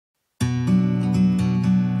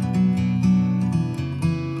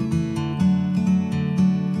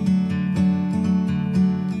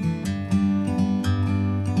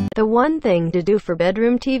The one thing to do for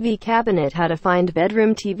bedroom TV cabinet: how to find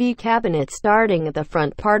bedroom TV cabinet starting at the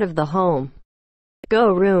front part of the home.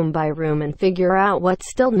 Go room by room and figure out what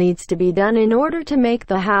still needs to be done in order to make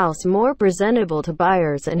the house more presentable to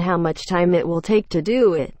buyers and how much time it will take to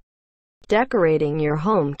do it. Decorating your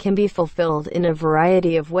home can be fulfilled in a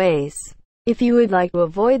variety of ways. If you would like to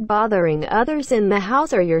avoid bothering others in the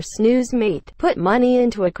house or your snooze mate, put money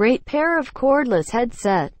into a great pair of cordless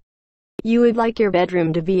headset. You would like your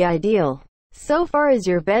bedroom to be ideal. So far as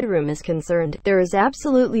your bedroom is concerned, there is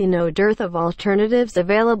absolutely no dearth of alternatives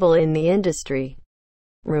available in the industry.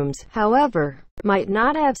 Rooms, however, might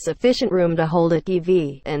not have sufficient room to hold a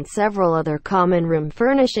TV, and several other common room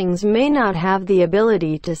furnishings may not have the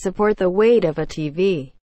ability to support the weight of a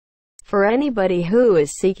TV. For anybody who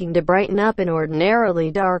is seeking to brighten up an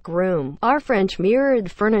ordinarily dark room, our French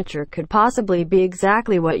mirrored furniture could possibly be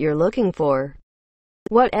exactly what you're looking for.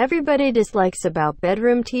 What everybody dislikes about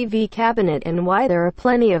bedroom TV cabinet and why there are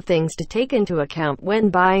plenty of things to take into account when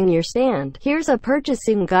buying your stand. Here's a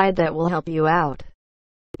purchasing guide that will help you out.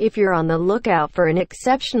 If you're on the lookout for an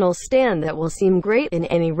exceptional stand that will seem great in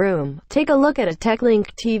any room, take a look at a TechLink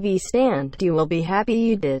TV stand. You will be happy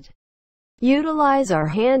you did. Utilize our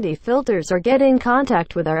handy filters or get in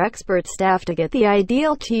contact with our expert staff to get the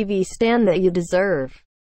ideal TV stand that you deserve.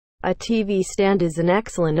 A TV stand is an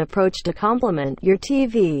excellent approach to complement your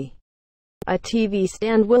TV. A TV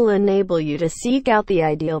stand will enable you to seek out the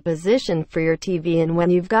ideal position for your TV, and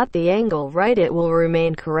when you've got the angle right, it will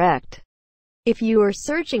remain correct. If you are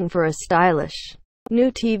searching for a stylish,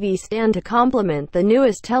 new TV stand to complement the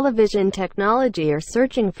newest television technology, or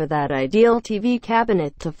searching for that ideal TV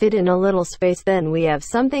cabinet to fit in a little space, then we have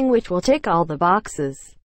something which will tick all the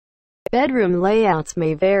boxes. Bedroom layouts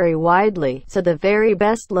may vary widely, so the very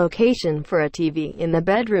best location for a TV in the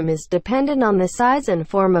bedroom is dependent on the size and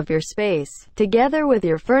form of your space, together with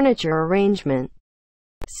your furniture arrangement.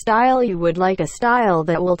 Style: you would like a style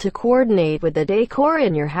that will coordinate with the decor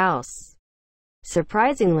in your house.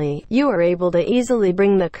 Surprisingly, you are able to easily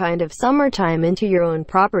bring the kind of summertime into your own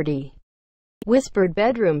property. Whispered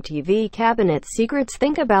bedroom TV cabinet secrets: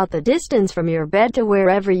 think about the distance from your bed to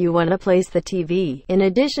wherever you want to place the TV, in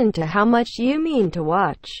addition to how much you mean to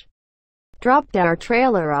watch. Dropped our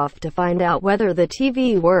trailer off to find out whether the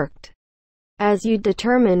TV worked. As you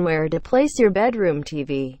determine where to place your bedroom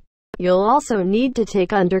TV, you'll also need to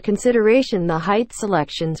take under consideration the height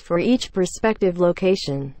selections for each prospective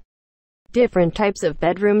location. Different types of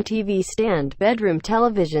bedroom TV stand. Bedroom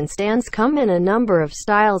television stands come in a number of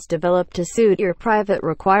styles developed to suit your private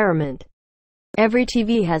requirement. Every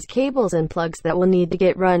TV has cables and plugs that will need to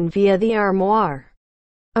get run via the armoire.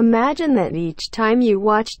 Imagine that each time you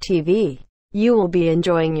watch TV, you will be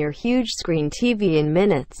enjoying your huge screen TV in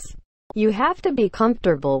minutes. You have to be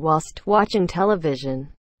comfortable whilst watching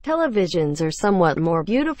television. Televisions are somewhat more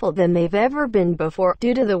beautiful than they've ever been before,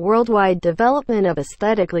 due to the worldwide development of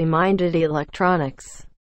aesthetically minded electronics.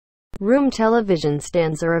 Room television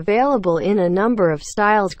stands are available in a number of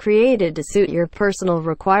styles created to suit your personal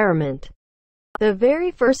requirement. The very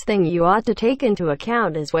first thing you ought to take into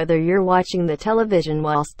account is whether you're watching the television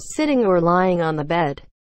whilst sitting or lying on the bed.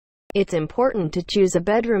 It's important to choose a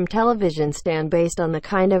bedroom television stand based on the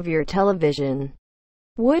kind of your television.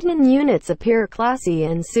 Wooden units appear classy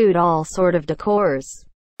and suit all sort of decors.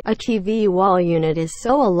 A TV wall unit is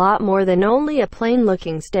a lot more than only a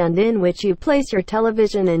plain-looking stand in which you place your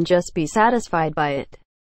television and just be satisfied by it.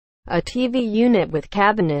 A TV unit with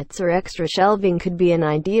cabinets or extra shelving could be an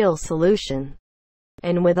ideal solution.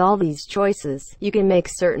 And with all these choices, you can make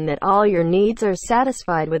certain that all your needs are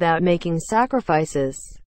satisfied without making sacrifices.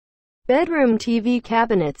 Bedroom TV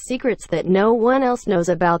cabinet secrets that no one else knows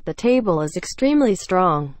about. The table is extremely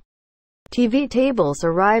strong. TV tables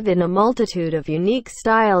arrive in a multitude of unique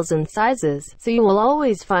styles and sizes, so you will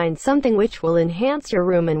always find something which will enhance your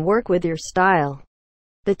room and work with your style.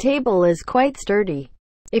 The table is quite sturdy.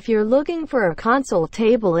 If you're looking for a console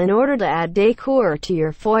table in order to add decor to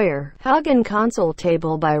your foyer, Hagen Console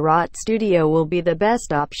Table by Rot Studio will be the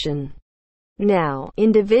best option. Now,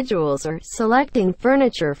 individuals are selecting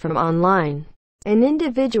furniture from online. An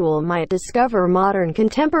individual might discover modern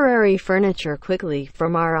contemporary furniture quickly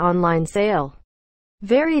from our online sale.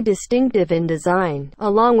 Very distinctive in design,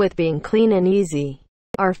 along with being clean and easy.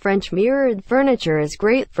 Our French mirrored furniture is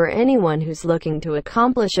great for anyone who's looking to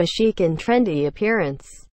accomplish a chic and trendy appearance.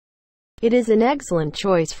 It is an excellent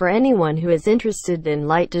choice for anyone who is interested in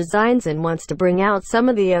light designs and wants to bring out some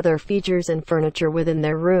of the other features and furniture within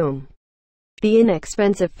their room. The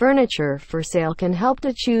inexpensive furniture for sale can help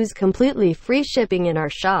to choose completely free shipping in our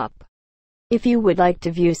shop. If you would like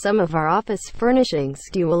to view some of our office furnishings,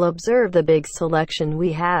 you will observe the big selection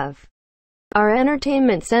we have. Our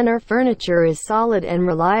entertainment center furniture is solid and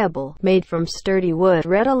reliable, made from sturdy wood,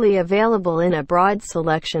 readily available in a broad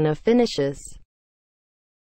selection of finishes.